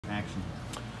action.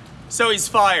 So he's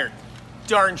fired.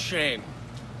 Darn shame.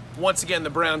 Once again, the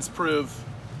Browns prove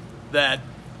that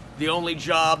the only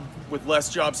job with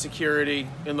less job security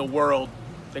in the world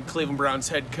than Cleveland Browns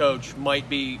head coach might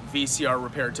be VCR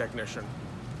repair technician.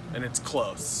 And it's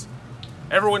close.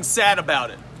 Everyone's sad about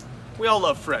it. We all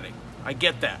love Freddie. I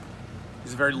get that.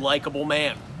 He's a very likable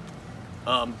man.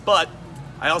 But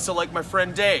I also like my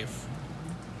friend Dave.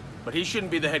 But he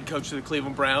shouldn't be the head coach of the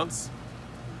Cleveland Browns.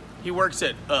 He works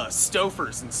at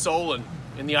Stouffer's in Solon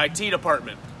in the IT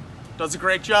department. Does a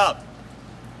great job.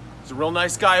 He's a real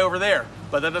nice guy over there.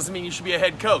 But that doesn't mean you should be a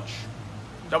head coach.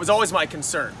 That was always my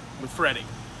concern with Freddie.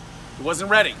 He wasn't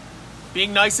ready.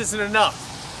 Being nice isn't enough.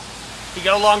 He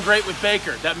got along great with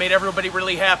Baker. That made everybody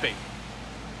really happy.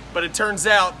 But it turns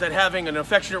out that having an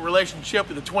affectionate relationship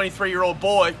with a 23-year-old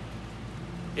boy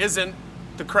isn't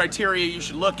the criteria you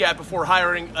should look at before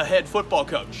hiring a head football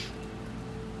coach.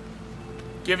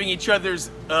 Giving each other's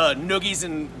noogies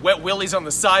and wet willies on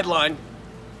the sideline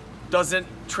doesn't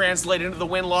translate into the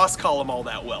win-loss column all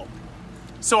that well.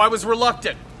 So I was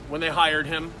reluctant when they hired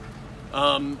him.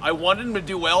 I wanted him to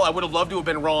do well. I would have loved to have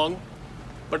been wrong.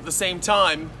 But at the same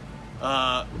time,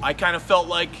 I kind of felt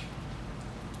like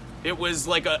it was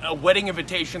like a wedding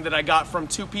invitation that I got from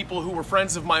two people who were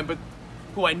friends of mine, but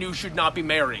who I knew should not be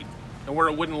married and where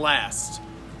it wouldn't last.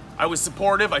 I was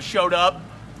supportive. I showed up.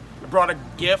 I brought a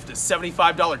gift, a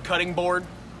 $75 cutting board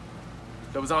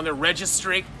that was on their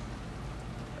registry.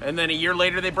 And then a year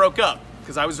later, they broke up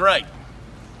because I was right.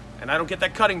 And I don't get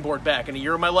that cutting board back, and a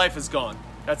year of my life is gone.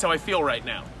 That's how I feel right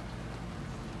now.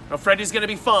 Now, Freddie's going to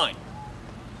be fine.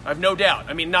 I have no doubt.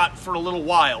 I mean, not for a little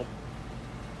while.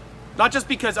 Not just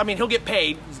because, I mean, he'll get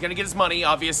paid. He's going to get his money,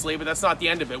 obviously, but that's not the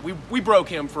end of it. We broke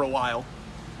him for a while.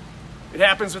 It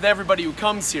happens with everybody who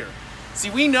comes here. See,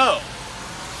 we know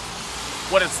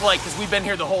what it's like because we've been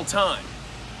here the whole time.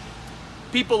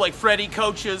 People like Freddie,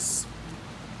 coaches,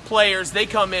 players, they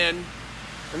come in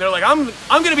and they're like, I'm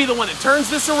going to be the one that turns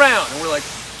this around. And we're like,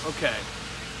 okay,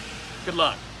 good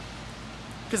luck.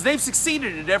 Because they've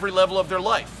succeeded at every level of their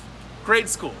life. Grade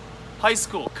school, high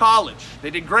school, college. They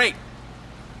did great.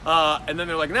 And then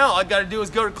they're like, now all I got to do is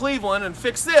go to Cleveland and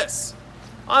fix this.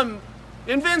 I'm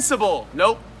invincible.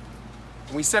 Nope.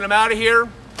 And we sent them out of here.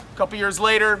 A couple years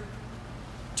later,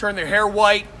 turned their hair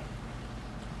white.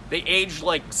 They aged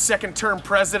like second-term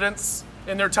presidents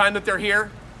in their time that they're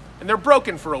here. And they're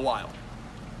broken for a while.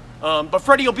 But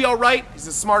Freddie will be all right. He's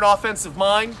a smart offensive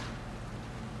mind.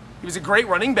 He was a great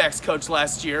running backs coach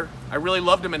last year. I really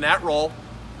loved him in that role.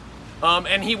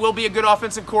 And he will be a good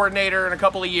offensive coordinator in a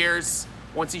couple of years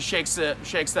once he shakes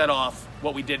that off,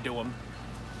 what we did to him.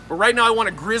 But right now I want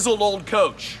a grizzled old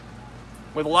coach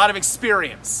with a lot of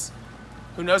experience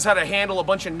who knows how to handle a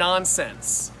bunch of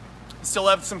nonsense. I still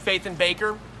have some faith in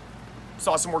Baker.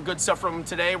 Saw some more good stuff from him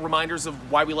today, reminders of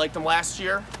why we liked him last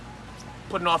year.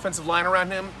 Put an offensive line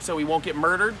around him so he won't get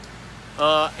murdered.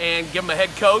 And give him a head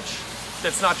coach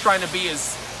that's not trying to be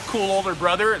his cool older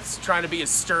brother. It's trying to be his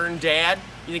stern dad.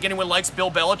 You think anyone likes Bill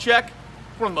Belichick?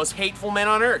 One of the most hateful men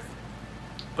on earth.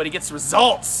 But he gets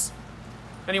results.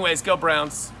 Anyways, go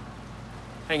Browns.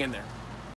 Hang in there.